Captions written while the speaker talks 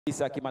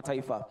ya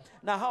kimataifa.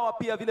 Na hawa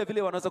pia vile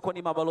vile wanaweza kuwa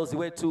ni mabalozi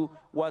wetu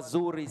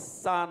wazuri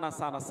sana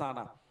sana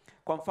sana.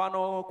 Kwa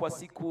mfano kwa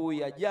siku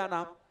ya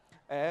jana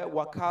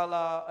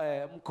wakala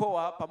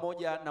mkoa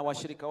pamoja na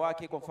washirika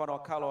wake, kwa mfano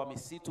wakala wa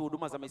misitu,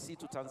 huduma za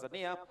misitu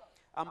Tanzania,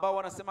 ambao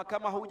wanasema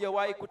kama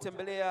hujawahi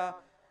kutembelea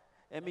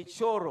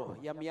michoro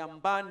ya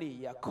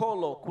miambani ya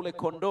Kolo kule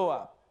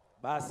Kondoa,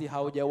 basi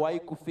haujawahi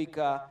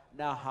kufika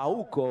na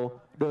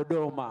hauko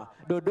Dodoma.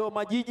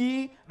 Dodoma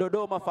jiji,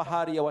 Dodoma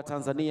fahari ya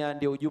Watanzania,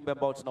 ndio ujumbe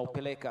ambao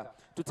tunaupeleka.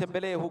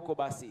 Tutembelee huko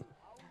basi.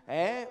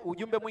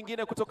 Ujumbe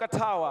mwingine kutoka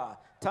TAWA,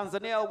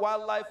 Tanzania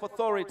Wildlife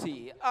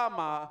Authority,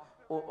 ama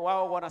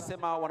wao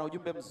wanasema wana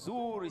ujumbe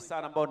mzuri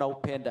sana ambao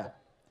naupenda.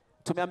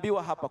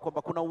 Tumeambiwa hapa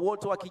kwamba kuna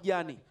uoto wa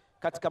kijani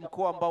katika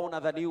mkoa ambao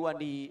unadhaniwa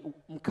ni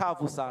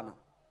mkavu sana.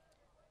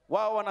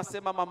 Wao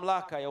wanasema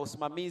mamlaka ya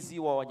usimamizi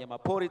wa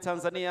wanyamapori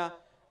Tanzania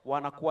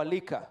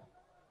wanakualika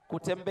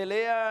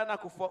kutembelea na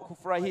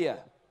kufurahia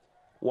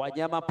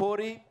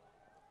wanyamapori,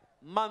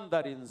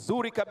 mandhari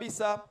nzuri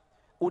kabisa,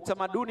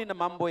 utamaduni na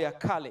mambo ya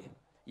kale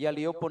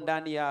yaliyopo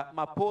ndani ya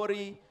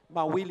mapori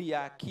mawili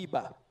ya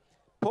akiba.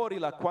 Pori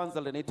la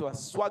kwanza linaitwa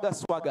Swaga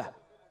Swaga,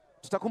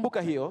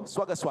 tutakumbuka hiyo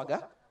Swaga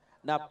Swaga,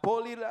 na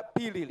pori la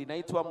pili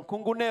linaitwa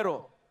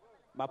Mkungunero.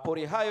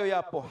 Mapori hayo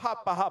yapo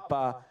hapa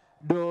hapa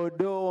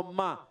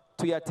Dodoma,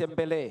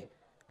 tuyatembelee.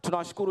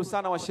 Tunawashukuru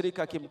sana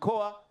washirika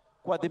kimkoa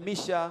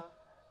kuadhimisha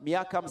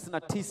miaka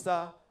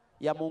 59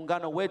 ya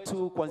muungano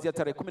wetu kuanzia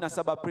tarehe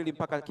 17 Aprili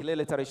mpaka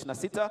kilele tarehe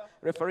 26.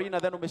 Referee,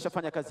 nadhani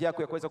umeshafanya kazi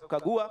yako ya kuweza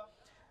kukagua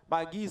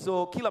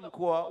maagizo, kila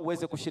mkoa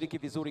uweze kushiriki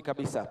vizuri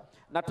kabisa.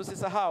 Na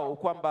tusisahau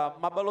kwamba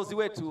mabalozi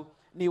wetu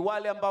ni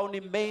wale ambao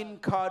ni main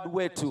card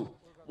wetu.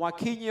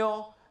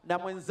 Mwakinyo na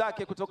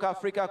mwenzake kutoka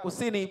Afrika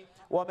Kusini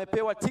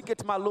wamepewa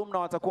ticket maalum na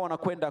watakuwa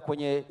wanakwenda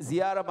kwenye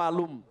ziara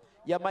maalum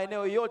ya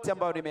maeneo yote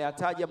ambayo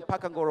nimeyataja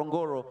mpaka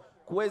Ngorongoro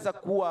kuweza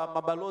kuwa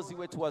mabalozi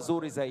wetu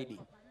wazuri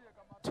zaidi.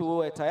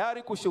 Tuwe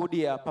tayari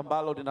kushuhudia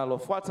pambano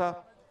linalofuata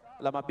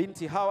la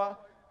mabinti hawa.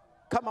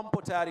 Kama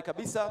mpo tayari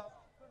kabisa,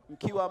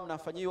 mkiwa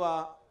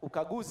mnafanyiwa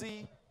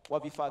ukaguzi wa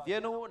vifaa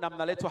vyenu na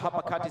mnaletwa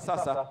hapa kati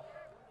sasa.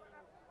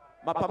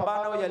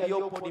 Mapambano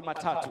yaliyopo ni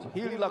matatu.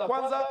 Hili la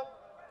kwanza,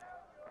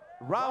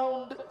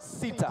 round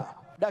 6,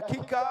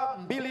 dakika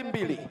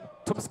 2-2.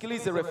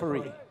 Tumsikilize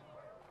referee.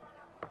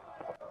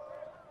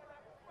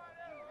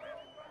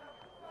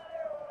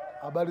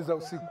 Habari za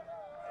usiku.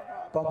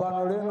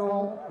 Pambano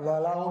lenu la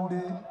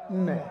raundi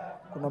 4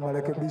 kuna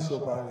marekebisho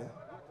pale.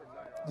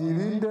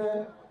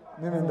 Jilinde,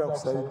 mimi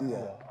nitakusaidia.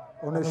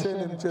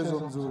 Onesheni mchezo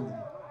mzuri.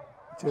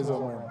 Mchezo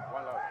mwema.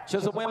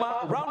 Mchezo mwema,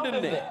 round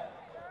 4.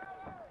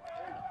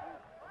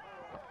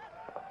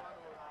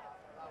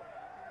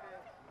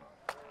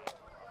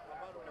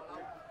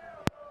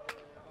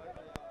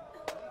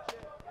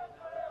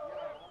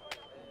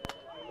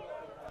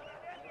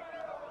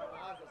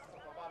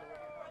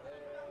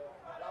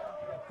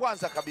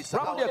 Kwanza kabisa,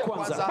 round ya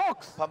kwanza.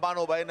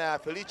 Pambano baina ya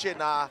Feriche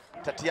na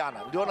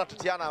Tatiana. Niliona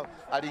Tatiana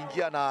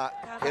aliingia na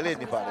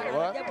Heleni pale.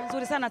 Jambo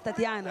nzuri sana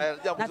Tatiana.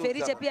 Na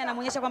Feriche pia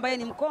anamuonyesha kwamba yeye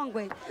ni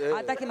mkongwe,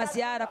 hataki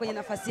masiara kwenye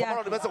nafasi yake.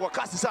 Pambano limeweza kwa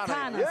kasi sana.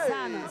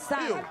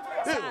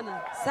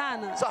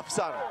 Sana. Safi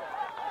sana.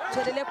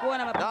 Tuendelee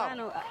kuona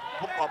mapambano.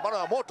 Pambano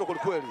ya moto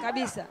kwelikweli.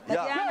 Kabisa.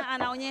 Tatiana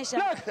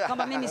anaonyesha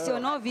kwamba mimi sio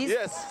novice.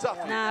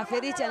 Na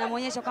Feriche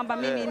anamuonyesha kwamba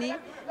mimi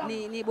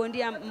ni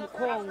bondia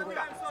mkongwe.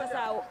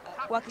 Sasa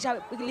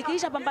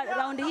likiisha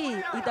raundi hii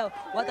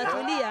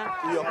watatulia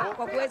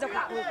kwa kuweza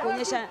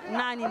kuonyesha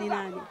nani ni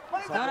nani.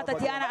 Naona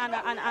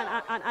Tatiana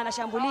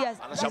anashambulia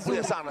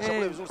sana,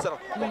 vizuri sana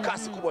kwa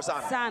kasi kubwa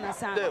sana.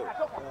 Sana.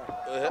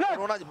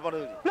 Unaonaje pambano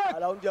hili?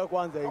 Raundi ya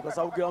kwanza hii kwa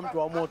sababu kila mtu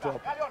wa moto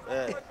hapa.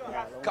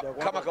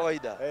 Kama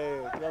kawaida.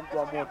 Kila mtu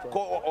wa moto.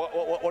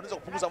 Wanaweza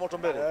kupunguza moto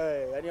mbele.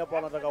 Yani hapa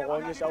anataka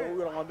kuonyesha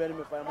huyu anamwambia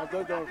nimefanya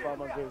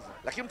mazoezi.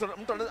 Lakini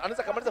mtu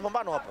anaweza kamaliza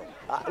pambano hapa.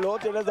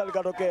 Lote linaweza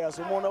likatokea.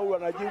 So umeona huyu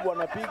anajibu,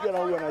 anapiga na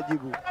huyu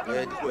anajibu.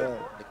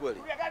 Ni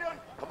kweli.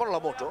 Pambano la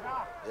moto.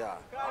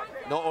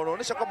 Na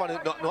unaonyesha kwamba ni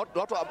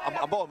watu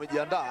ambao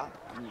wamejiandaa.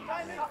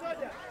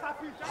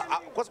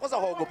 Kwanza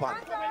hawaogopani.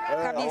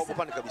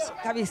 Hawaogopani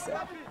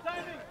kabisa.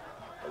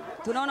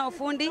 Tunaona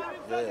ufundi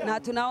na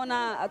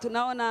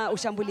tunaona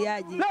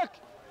ushambuliaji.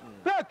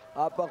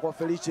 Hapa kwa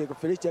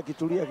Feriche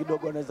akitulia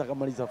kidogo anaweza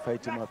kamaliza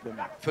fight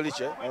mapema.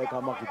 Feriche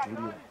kama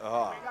akitulia.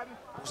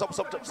 Kwa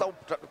sababu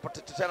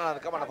Tatiana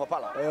kama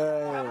anapapala.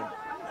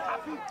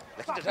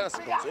 Lakini Tatiana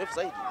si mzoefu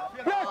zaidi.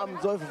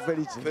 Mzoefu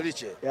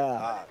Feriche.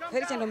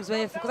 Feriche ndo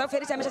mzoefu kwa sababu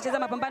Feriche ameshacheza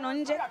mapambano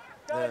nje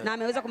na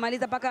ameweza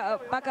kumaliza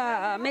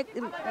paka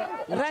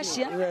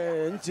Russia.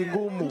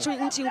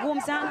 Nchi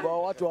ngumu sana.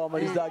 Watu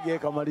hawamalizage yeye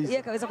kamaliza.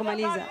 Yeye kaweza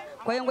kumaliza.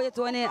 Kwa hiyo ngoja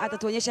tuone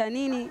atatuonyesha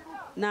nini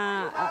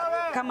na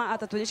kama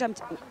atatuonyesha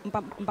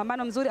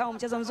mpambano mzuri au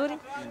mchezo mzuri,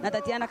 na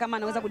Tatiana kama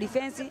anaweza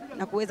kudefense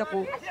na kuweza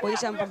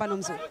kuonyesha mpambano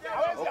mzuri.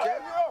 Okay.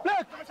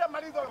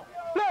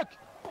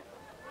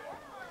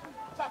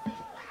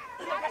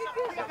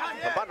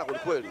 Pambana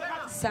kweli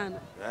sana.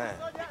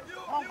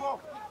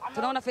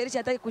 Tunaona Feriche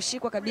hataki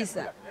kushikwa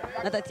kabisa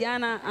na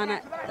Tatiana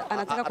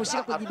anataka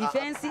kushika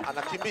kujidefense.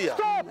 Anakimbia.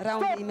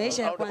 Round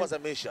imeisha ya kwanza.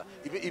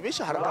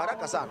 Imeisha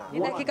haraka sana. Ni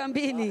dakika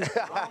 2.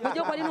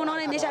 Unajua kwa nini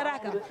unaona imeisha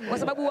haraka? Kwa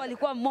sababu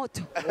walikuwa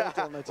moto.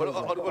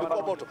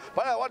 Walikuwa moto.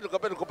 Pale awali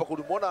nilikuwa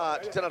kunimuona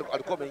Tatiana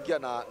alikuwa ameingia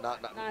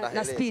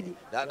na speed.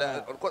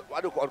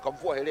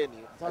 Alikamvua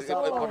heleni.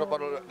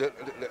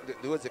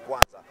 Liweze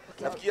kwanza.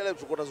 Nafikiri leo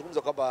tulikuwa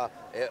tunazungumza kwamba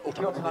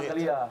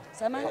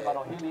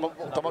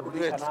utamaduni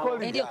wetu.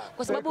 Ndio,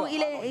 kwa sababu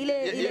ile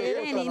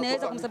heleni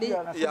inaweza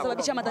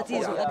kumsababisha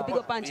matatizo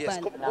akipigwa punch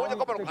pale. Moja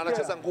kama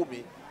anacheza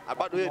ngumi,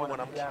 bado yeye ni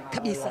mwanamke.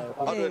 Kabisa.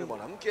 Bado yeye ni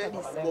mwanamke.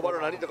 Kwa bado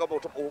analinda kama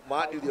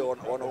maadili ya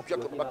wanawake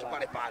kubaki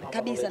pale pale.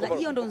 Kabisa, na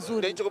hiyo ndo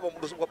nzuri. Ndio kama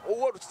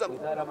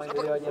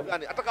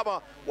hata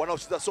kama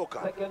wanaocheza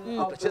soka,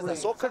 utacheza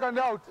soka,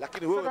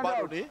 lakini wewe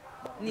bado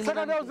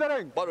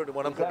bado ni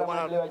mwanamke. Ndio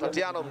maana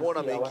Tatiana umeona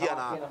ameingia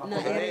na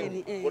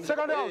heleni.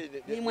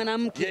 Ni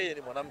mwanamke. Yeye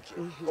ni mwanamke.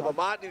 Kwa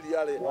maadili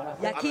yale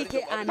ya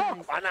kike anayo.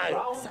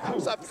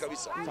 Safi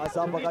kabisa.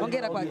 Sasa hapa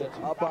hongera kwake.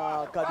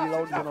 Hapa kadi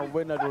round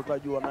zinazoenda ndio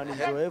utajua nani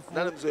mzoefu.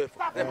 Nani mzoefu.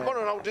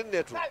 Mbona round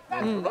 4 tu.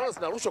 Unaona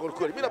zinarushwa kwa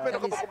kweli. Mimi napenda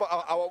kwamba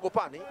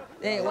hawaogopani.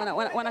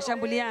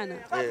 Wanashambuliana.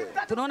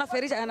 Tunaona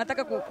Feriche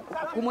anataka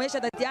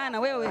kumuonyesha Tatiana,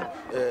 wewe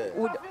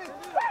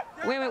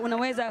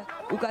unaweza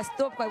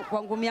ukastop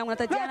kwa ngumi yangu, na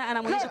Tatiana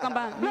anamuonyesha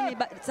kwamba mimi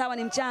sawa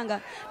ni mchanga,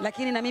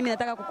 lakini na mimi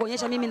nataka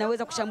kukuonyesha mimi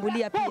naweza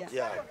kushambulia pia.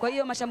 Kwa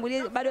hiyo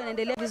mashambulizi bado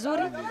yanaendelea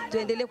vizuri,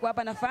 tuendelee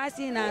kuwapa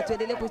nafasi na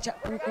tuendelee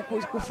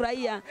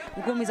kufurahia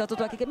ngumi za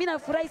watoto wa kike. Mimi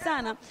nafurahi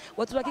sana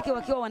watoto wa kike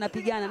wakiwa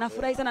wanapigana,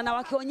 nafurahi sana na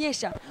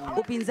wakionyesha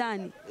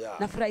upinzani,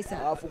 nafurahi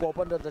sana. Alafu kwa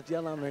upande wa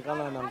Tatiana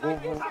anaonekana na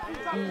nguvu.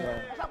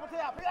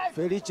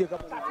 Feriche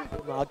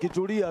kama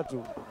akitulia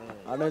tu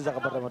anaweza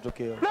kupata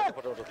matokeo.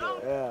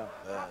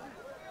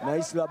 Na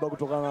hisi labda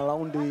kutokana na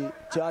raundi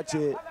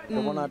chache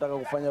ndio maana anataka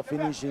kufanya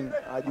finishing,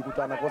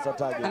 ajikuta anakosa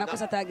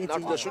target. Na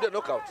tunashuhudia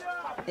knockout.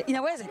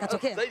 Inaweza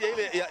ikatokea. Zaidi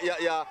ile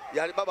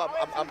ya baba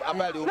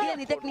ambaye aliumia. Ile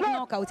ni technique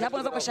knockout. Hapo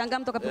unaweza kushangaa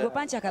mtu akapigwa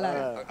punch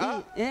akalala.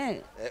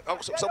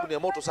 Kwa sababu ni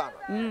moto sana.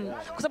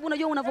 Kwa sababu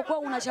unajua unapokuwa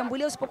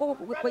unashambulia usipokuwa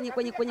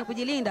kwenye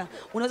kujilinda,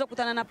 unaweza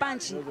kukutana na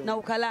punch na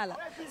ukalala.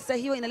 Sasa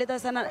hiyo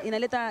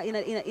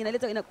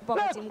inakupa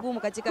wakati mgumu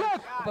katika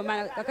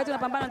kupambana. Wakati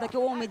unapambana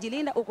unatakiwa uwe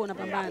umejilinda, uko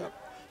unapambana.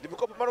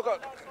 Limekuwa pambano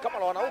kama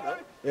la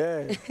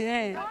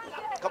wanaume.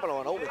 Kama la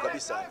wanaume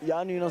kabisa.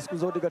 Yaani na siku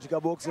zote katika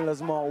boxing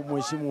lazima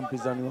umheshimu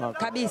mpinzani wako.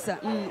 Kabisa.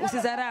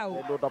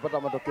 Usidharau. Ndio utapata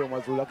matokeo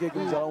mazuri. Lakini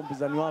ukimdharau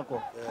mpinzani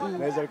wako,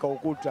 naweza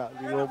likaukuta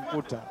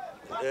lilomkuta.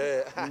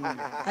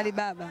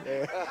 Alibaba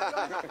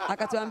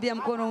akatuambia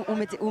mkono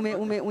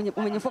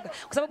umenyofoka,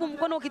 kwa sababu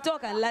mkono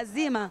ukitoka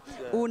lazima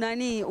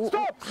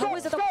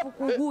hauwezi hata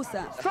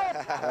kukugusa.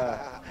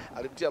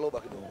 Alimtia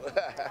loba kidogo.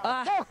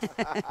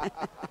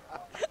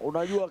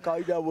 Unajua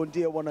kawaida ya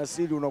bondia bwana,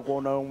 siri unakuwa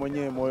unayo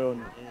mwenyewe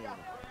moyoni.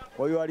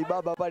 Kwa hiyo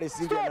Alibaba pale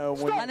siri anayo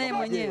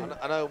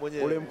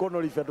mwenyewe. Ule mkono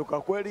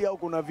ulifyatuka kweli au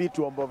kuna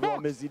vitu ambavyo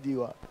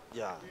wamezidiwa?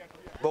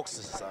 Box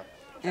sasa.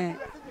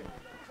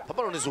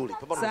 Pambano ni nzuri,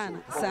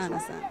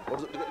 sana.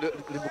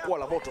 Limekuwa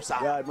la moto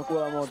sana.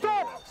 Imekuwa la moto.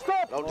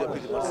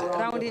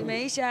 Raundi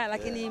imeisha,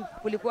 lakini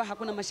kulikuwa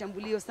hakuna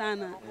mashambulio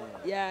sana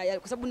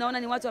kwa sababu naona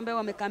ni watu ambao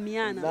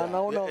wamekamiana. Na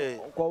naona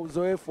kwa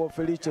uzoefu wa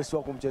Feriche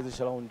sio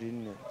kumchezesha raundi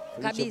 4.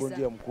 Feriche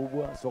bondia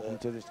mkubwa sio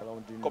kumchezesha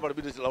raundi 4. Kama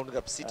inabidi raundi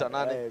ngapi? 6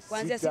 8.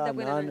 Kuanzia 6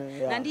 kwenda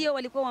 8. Na ndio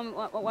walikuwa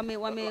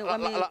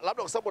labda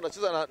kwa sababu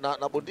anacheza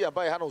na bondia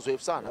ambaye hana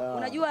uzoefu sana.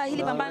 Unajua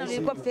hili pambano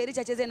lilikuwa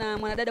Feriche acheze na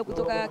mwanadada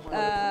kutoka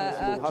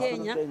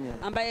Kenya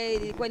ambaye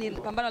ilikuwa ni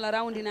pambano la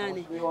raundi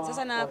 8.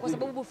 Sasa na kwa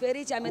sababu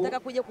Feriche ametaka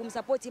kuja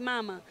kumsupport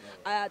mama,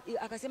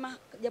 akasema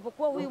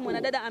japokuwa huyu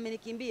mwanadada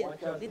amenikimbia,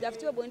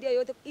 nitafutiwe bondia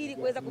yote ili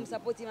kuweza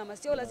kumsupport mama,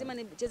 sio lazima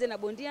nicheze na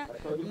bondia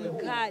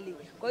mkali.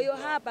 Kwa hiyo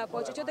hapa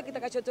kwa chochote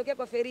kitakachotokea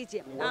kwa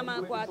Feriche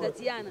ama kwa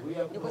Tatiana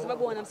ni kwa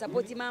sababu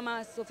wanamsupport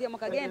mama Sofia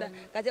Mwakagenda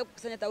katika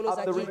kukusanya taulo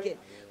za kike.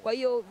 Kwa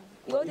hiyo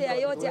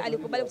yote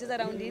alikubali kucheza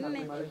raundi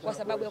 4 kwa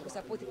sababu ya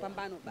kusupport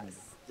pambano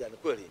basi. Ni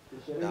kweli.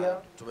 Na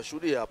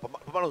tumeshuhudia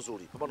pambano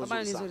nzuri,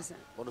 Pambano nzuri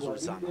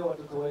sana.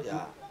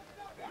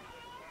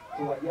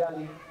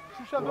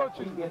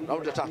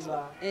 Raundi ya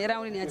 3.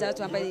 Raundi ni ya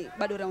 3 ambayo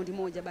bado raundi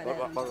 1 baada.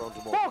 Bado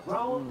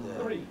raundi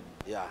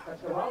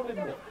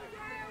 1.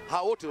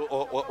 Hao wote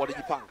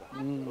walijipanga.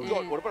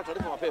 Walipata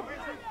taarifa mapema.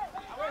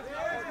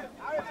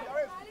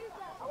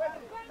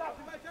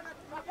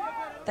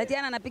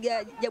 Tatiana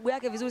anapiga jabu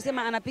yake vizuri,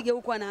 sema anapiga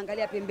huko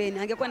anaangalia pembeni.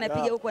 Angekuwa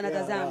anapiga huko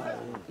anatazama.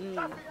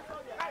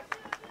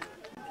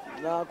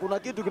 Na kuna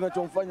kitu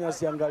kinachomfanya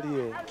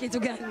asiangalie. Kitu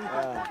gani?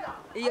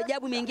 Hiyo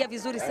jabu imeingia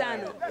vizuri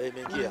sana.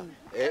 Imeingia.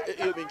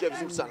 Hiyo imeingia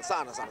vizuri sana.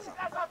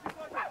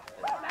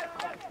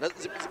 Na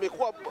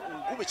zimekuwa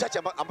ngumi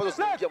chache ambazo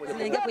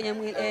zinaingia kwenye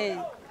mwili.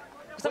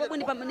 Kwa sababu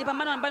ni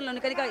pambano ambalo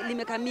linaonekana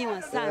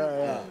limekamiwa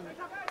sana.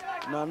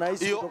 Na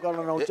nahisi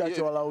kutokana na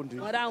uchache wa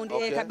raundi.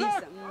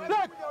 Kabisa.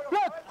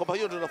 Kwamba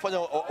hiyo ndio inafanya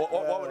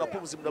wawe na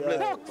pumzi muda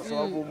mrefu. Kwa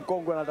sababu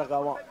mkongwe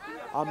anataka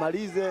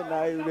amalize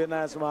na yule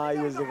naye anasema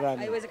haiwezekani.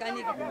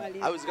 Haiwezekani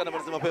kumaliza. Haiwezekani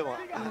amalize mapema.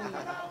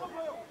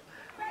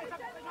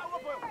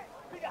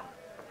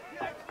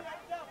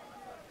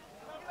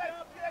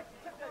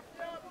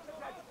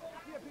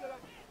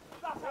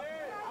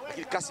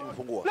 Lakini kasi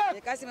imepungua.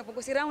 Kasi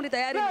imepungua, si raundi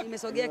tayari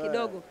imesogea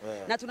kidogo.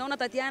 Na tunaona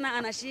Tatiana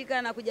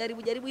anashika na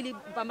kujaribu ili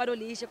pambano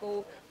liishe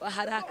kwa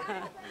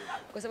haraka.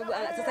 Kwa sababu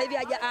sasa hivi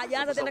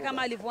hajaanza tena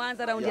kama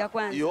alivyoanza raundi ya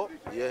kwanza. Hiyo,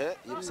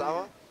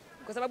 sawa.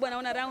 Kwa sababu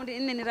anaona raundi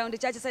 4 ni raundi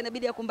chache, sasa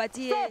inabidi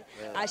akumbatie,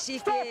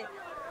 ashike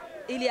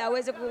ili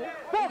aweze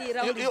ili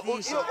raundi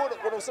ziishe.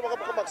 Unasema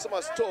kama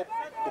kusema stop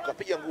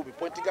ukapiga ngumi,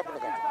 point ngapi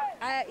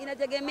unakata?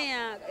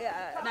 Inategemea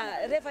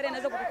na referee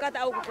anaweza kukukata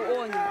au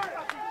kukuonya.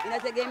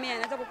 Inategemea,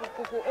 anaweza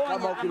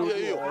kukuonya.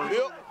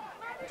 Hiyo.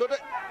 Tote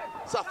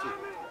safi.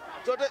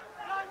 Tote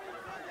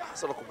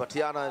sasa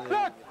kupatiana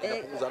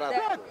inapunguza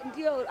raha.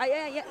 Ndio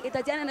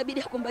Tatiana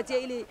inabidi akumbatie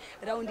ili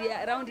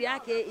raundi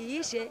yake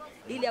iishe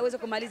ili aweze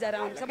kumaliza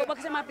raundi. Sababu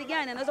akisema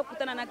apigane anaweza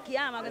kukutana na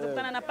kiama, anaweza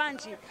kukutana na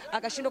panchi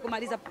akashindwa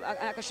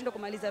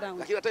kumaliza raundi.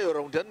 Lakini hata hiyo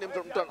raundi ya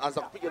 4 mtu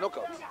anaanza kupiga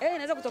knockout.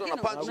 Inaweza kutokea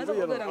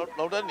raundi.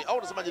 Raundi ya 4 au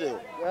unasemaje leo?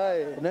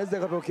 Inaweza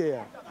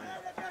kutokea.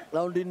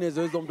 Raundi 4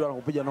 zoezi mtu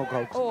anakupiga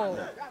knockout.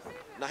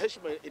 Na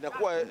heshima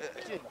inakuwa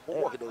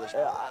inapungua kidogo.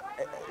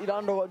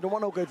 Ila ndio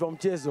maana ukaitwa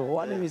mchezo.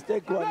 One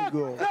mistake, one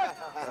go.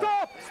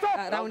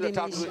 Raundi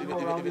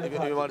 3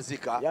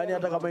 imemalizika. Yaani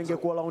hata kama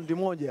ingekuwa raundi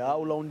 1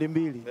 au raundi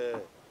 2.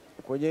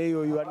 Kwenye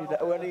hiyo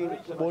yani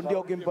bondia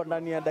ukimpa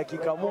ndani ya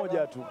dakika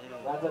 1 tu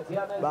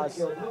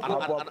basi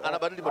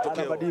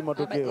anabadili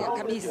matokeo.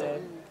 Kabisa.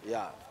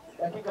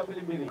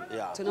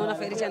 Tunaona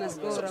Feriche ana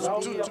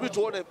score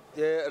tuone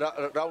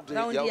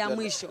raundi ya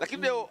mwisho.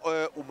 Lakini leo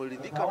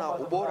umeridhika na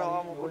ubora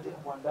wa bondia?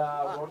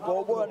 Kwa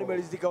ubora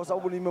nimeridhika kwa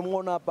sababu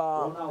nimemwona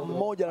hapa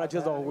mmoja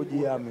anacheza kwa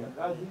kujiamini,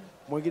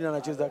 mwingine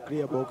anacheza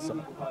clear boxer.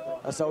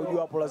 Sasa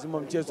unajua hapo lazima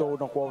mchezo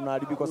unakuwa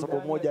unaharibika kwa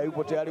sababu mmoja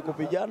yupo tayari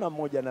kupigana,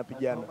 mmoja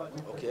anapigana.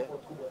 Okay.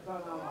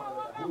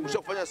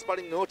 Ushafanya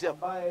sparring yote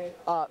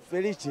hapa?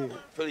 Feriche.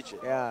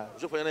 Yeah.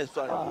 Ushafanya naye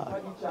sparring?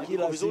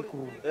 Kila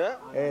siku.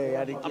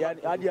 Yani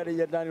hadi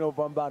alija ndani ya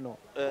upambano.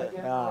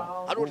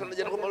 Hadi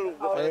utanajana kama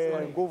unafanya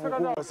sparring. Nguvu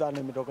kubwa sana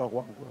imetoka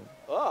kwangu.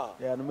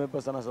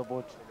 Nimempa sana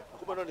support.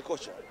 Kumbe ndo ni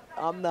kocha.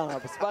 Amna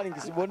sparring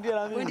kisibondia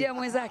na mimi. Bondia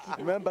mwenzake.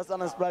 Nimempa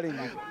sana sparring.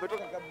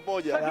 Umetoka kama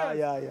mmoja.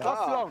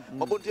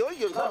 Mabondia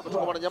wengi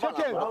kutoka Mwananyamala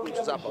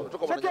hapa.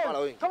 Kutoka Mwananyamala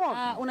wengi.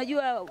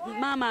 Unajua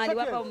mama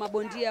aliwapa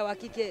mabondia wa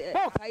kike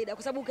faida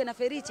kwa sababu ukena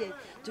Feriche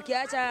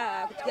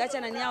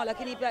tukiacha nani yao,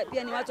 lakini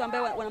pia ni watu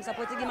ambao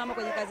wanamsupportigi mama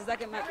kwenye kazi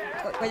zake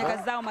kwenye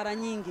kazi zao mara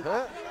nyingi.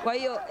 Kwa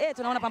hiyo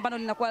tunaona pambano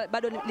linakuwa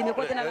bado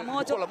limekuwa tena la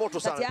moto.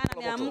 Tatiana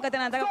ameamka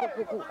tena anataka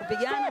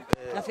kupigana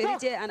na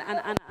Feriche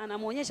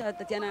anamuonyesha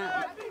Tatiana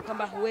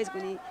kwamba huwezi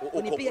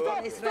kunipiga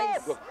kama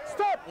Israel.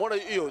 Mbona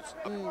hiyo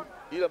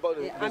ile ambayo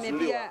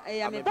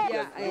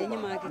amepia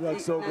nyuma yake.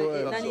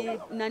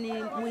 Na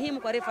ni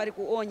muhimu kwa referee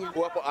kuonya.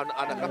 Kwa hapo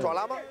anakatwa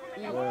alama?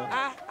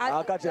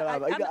 Akati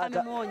alama.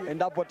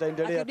 Endapo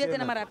ataendelea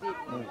tena mara pili.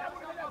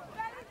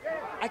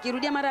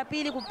 Akirudia mara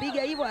pili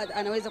kupiga hivyo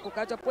anaweza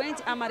kukatwa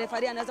point ama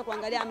referee anaweza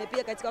kuangalia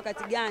amepiga katika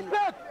wakati gani.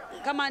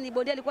 Kama ni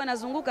bondia alikuwa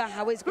anazunguka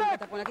hawezi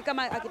kukata point.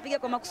 Kama akipiga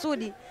kwa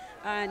makusudi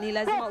ni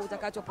lazima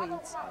utakatwa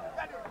point.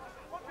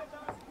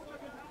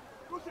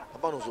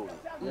 Pambano nzuri.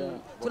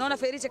 Tunaona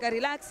Feriche ka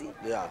relax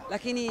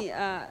lakini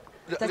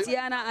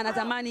Tatiana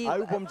anatamani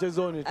hayupo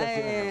mchezoni.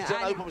 Tatiana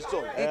hayupo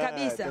mchezoni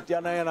kabisa.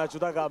 Tatiana yeye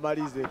anachotaka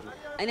amalize tu.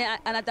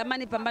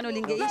 Anatamani pambano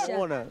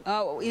lingeisha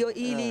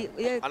ili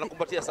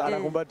anakumbatia sana.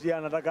 Anakumbatia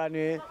anataka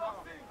ni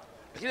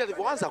lakini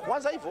alivyoanza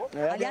kwanza hivyo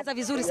alianza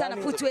vizuri sana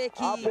footwork.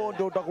 Hapo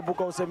ndio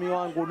utakumbuka usemi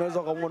wangu, unaweza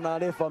kumuona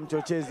refa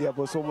mchochezi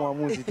hapo, sio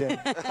muamuzi tena.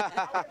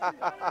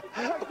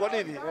 Kwa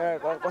nini?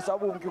 Kwa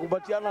sababu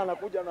mkikumbatiana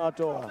anakuja na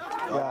watoa.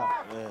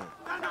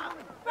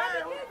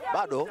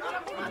 Bado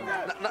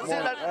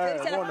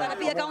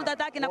anapiga counter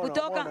attack na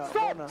kutoka.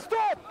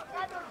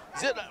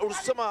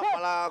 Ulisema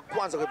mara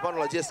kwanza kwa pambano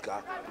la Jessica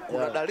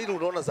kuna dalili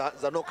unaona za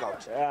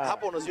knockout.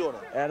 Hapo unaziona?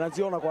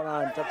 Naziona kwa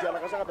nani? Tatiana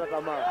kashakata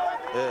tamaa.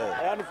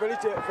 Yaani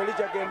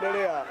Feriche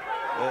akiendelea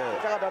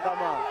kashakata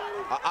tamaa.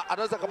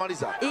 Anaweza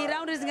kumaliza. Hii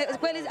round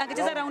kweli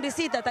angecheza round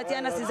 6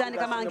 Tatiana sidhani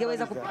kama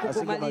angeweza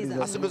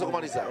kumaliza. Asingeweza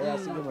kumaliza.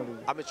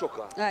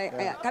 Amechoka.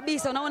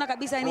 Kabisa, unaona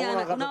kabisa yani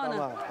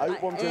unaona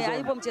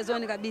hayupo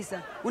mchezoni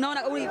kabisa.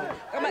 Unaona hivyo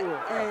kama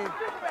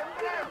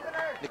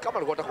ni kama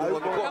alikuwa anataka kuomba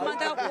mikono. Kama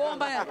anataka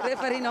kuomba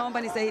referee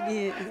naomba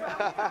nisaidie.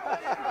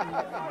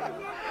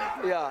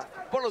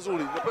 Pambano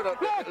zuri. Napenda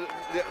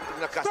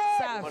na kasi.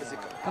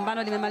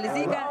 Pambano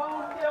limemalizika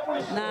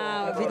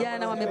na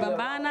vijana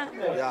wamepambana.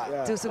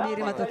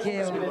 Tusubiri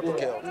matokeo.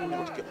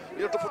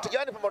 Ina tofauti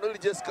gani pambano hili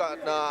Jessica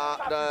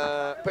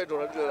na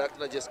Pedro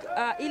na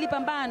Jessica? Ili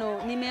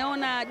pambano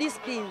nimeona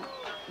discipline.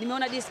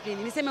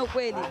 Niseme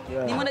ukweli.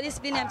 Nimeona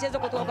discipline ya mchezo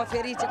kutoka kwa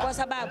Feriche kwa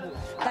sababu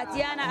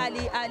Tatiana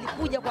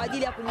alikuja kwa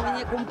ajili ya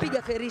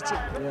kumpiga Feriche.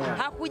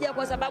 Hakuja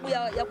kwa sababu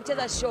ya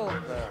kucheza show.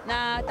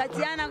 Na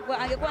Tatiana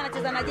angekuwa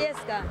anacheza na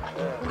Jessica,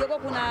 kungekuwa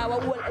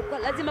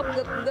lazima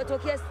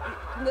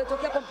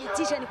kungetokea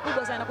competition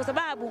kubwa sana kwa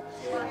sababu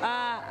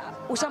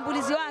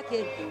ushambulizi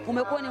wake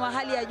umekuwa ni wa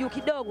hali ya juu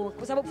kidogo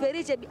kwa sababu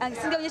Feriche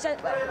asingeonyesha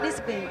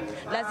discipline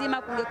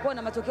lazima kungekuwa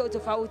na matokeo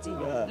tofauti.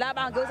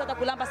 Labda angeweza hata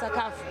kulamba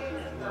sakafu.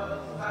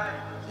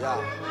 Ya,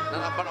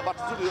 na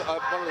bahati nzuri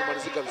pale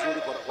imalizika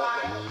vizuri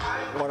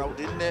kwa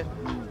raundi 4,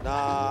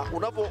 na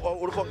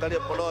unapoangalia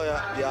mapambano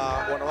ya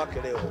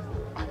wanawake leo,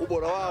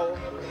 ubora wao,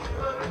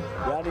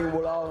 yani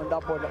ubora wao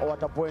ndipo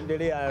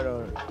watapoendelea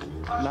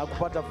na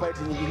kupata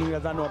fight nyingine,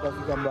 nadhani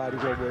watafika mbali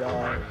kwa ubora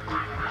wao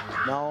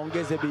na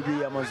waongeze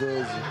bidii ya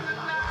mazoezi.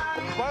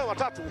 Kwa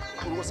watatu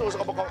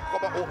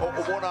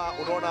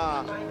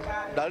unaona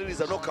dalili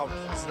za knockout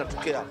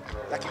zinatokea,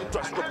 lakini mtu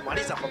ashindwe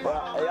kumaliza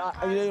kwamba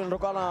ile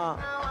inatokana,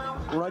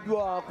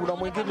 unajua kuna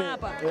mwingine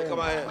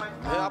kama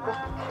hapo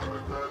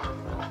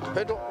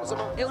Pendo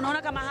unasema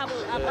unaona kama hapo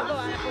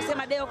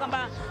anaposema Deo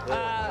kwamba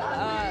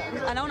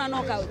anaona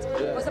knockout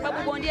kwa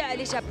sababu bondia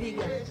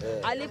alishapiga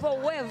alipo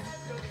wave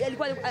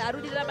alikuwa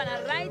arudi labda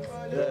na right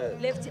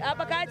left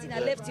uppercut na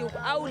left hook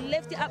au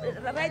left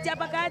right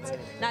uppercut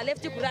na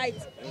left hook right.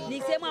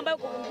 Ni sehemu ambayo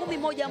ngumi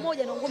moja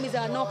moja na ngumi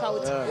za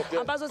knockout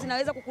ambazo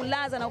zinaweza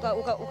kukulaza na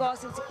ukawa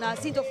na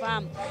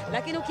sintofahamu.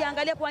 Lakini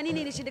ukiangalia kwa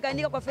nini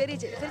ilishindikanika kwa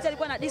Feriche, Feriche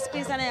alikuwa na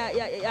discipline sana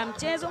ya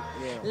mchezo,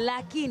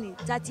 lakini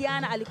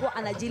Tatiana alikuwa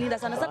anajilinda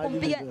sana. Sasa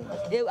kumpiga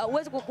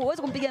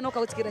huwezi kumpiga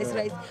knockout kirahisi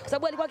rahisi kwa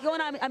sababu alikuwa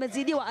akiona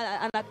amezidiwa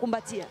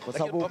anakumbatia. Kwa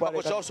sababu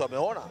pale kocha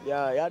ameona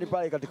yani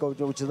pale katika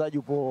uchezaji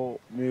upo,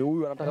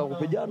 huyu anataka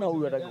kupigana,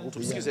 huyu anataka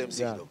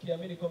kupigana.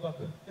 Kiamini kwamba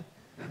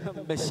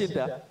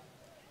mmeshinda.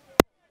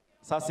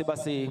 Sasa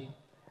basi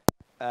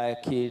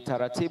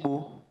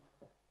kitaratibu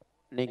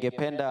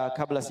ningependa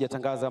kabla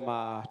sijatangaza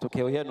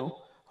matokeo yenu,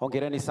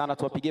 hongereni sana,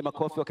 tuwapigie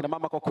makofi wakina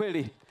mama, kwa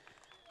kweli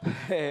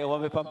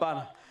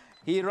wamepambana.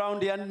 Hii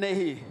round ya 4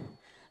 hii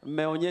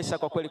mmeonyesha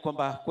kwa kweli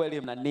kwamba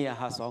kweli mna nia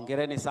hasa.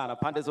 Hongereni sana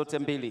pande zote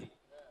mbili.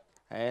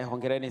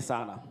 Hongereni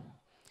sana.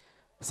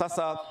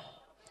 Sasa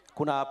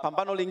kuna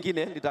pambano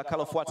lingine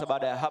litakalofuata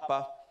baada ya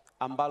hapa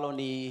ambalo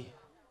ni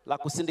la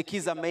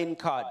kusindikiza main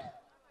card.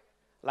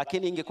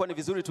 Lakini ingekuwa ni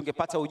vizuri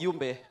tungepata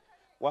ujumbe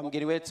wa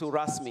mgeni wetu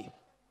rasmi.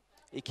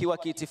 Ikiwa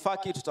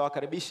kiitifaki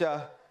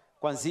tutawakaribisha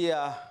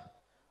kuanzia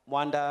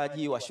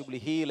mwandaaji wa shughuli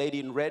hii Lady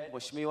in Red,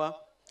 mheshimiwa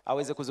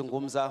aweze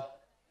kuzungumza.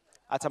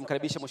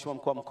 Atamkaribisha mheshimiwa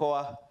mkuu wa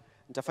mkoa.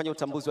 Nitafanya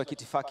utambuzi wa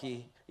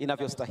kiitifaki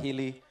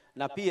inavyostahili,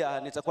 na pia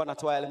nitakuwa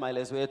natoa yale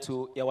maelezo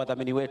yetu ya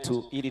wadhamini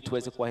wetu ili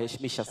tuweze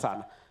kuwaheshimisha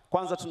sana.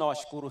 Kwanza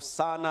tunawashukuru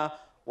sana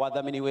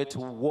wadhamini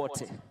wetu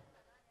wote.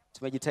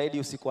 Tumejitahidi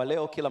usiku wa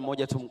leo kila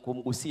mmoja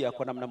tumkumgusia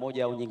kwa namna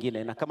moja au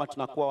nyingine, na kama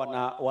tunakuwa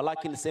na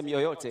walakini sehemu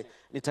yoyote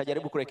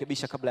nitajaribu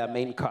kurekebisha kabla ya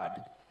main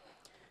card.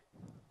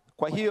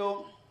 Kwa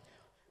hiyo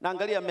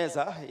naangalia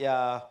meza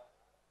ya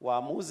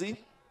waamuzi,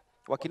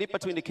 wakinipa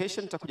tu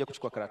indication nitakuja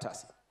kuchukua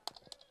karatasi.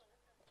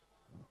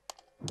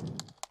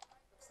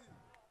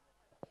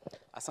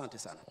 Asante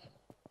sana.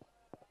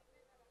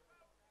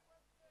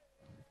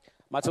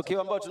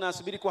 Matokeo ambayo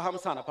tunayasubiri kwa hamu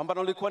sana.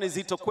 Pambano lilikuwa ni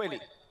zito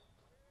kweli.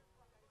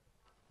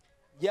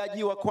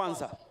 Jaji wa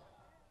kwanza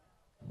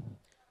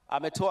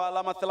ametoa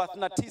alama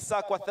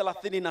 39 kwa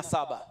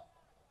 37.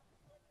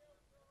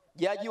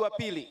 Jaji wa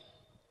pili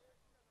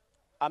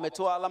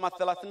ametoa alama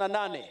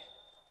 38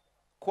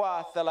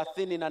 kwa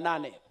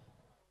 38.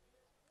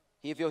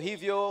 Hivyo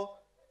hivyo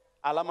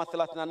alama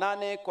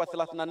 38 kwa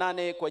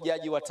 38 kwa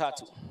jaji wa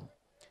tatu.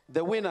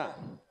 The winner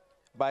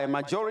by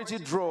majority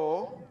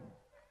draw.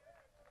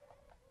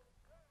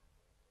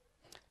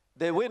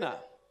 The winner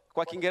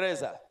kwa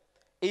Kiingereza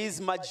is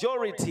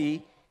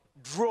majority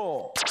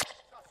draw.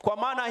 Kwa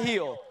maana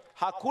hiyo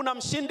hakuna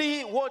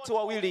mshindi, wote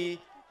wawili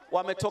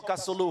wametoka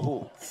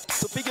suluhu.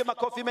 Tupige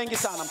makofi mengi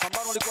sana.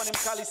 Mpambano ulikuwa ni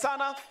mkali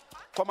sana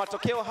kwa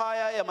matokeo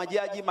haya ya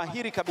majaji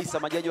mahiri kabisa,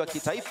 majaji wa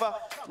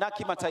kitaifa na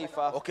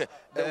kimataifa. Okay.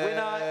 The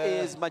winner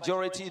is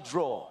majority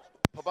draw.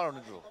 Pambano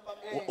ni draw.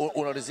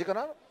 Unaridhika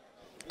nalo?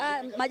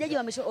 Majaji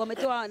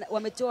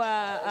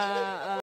wametoa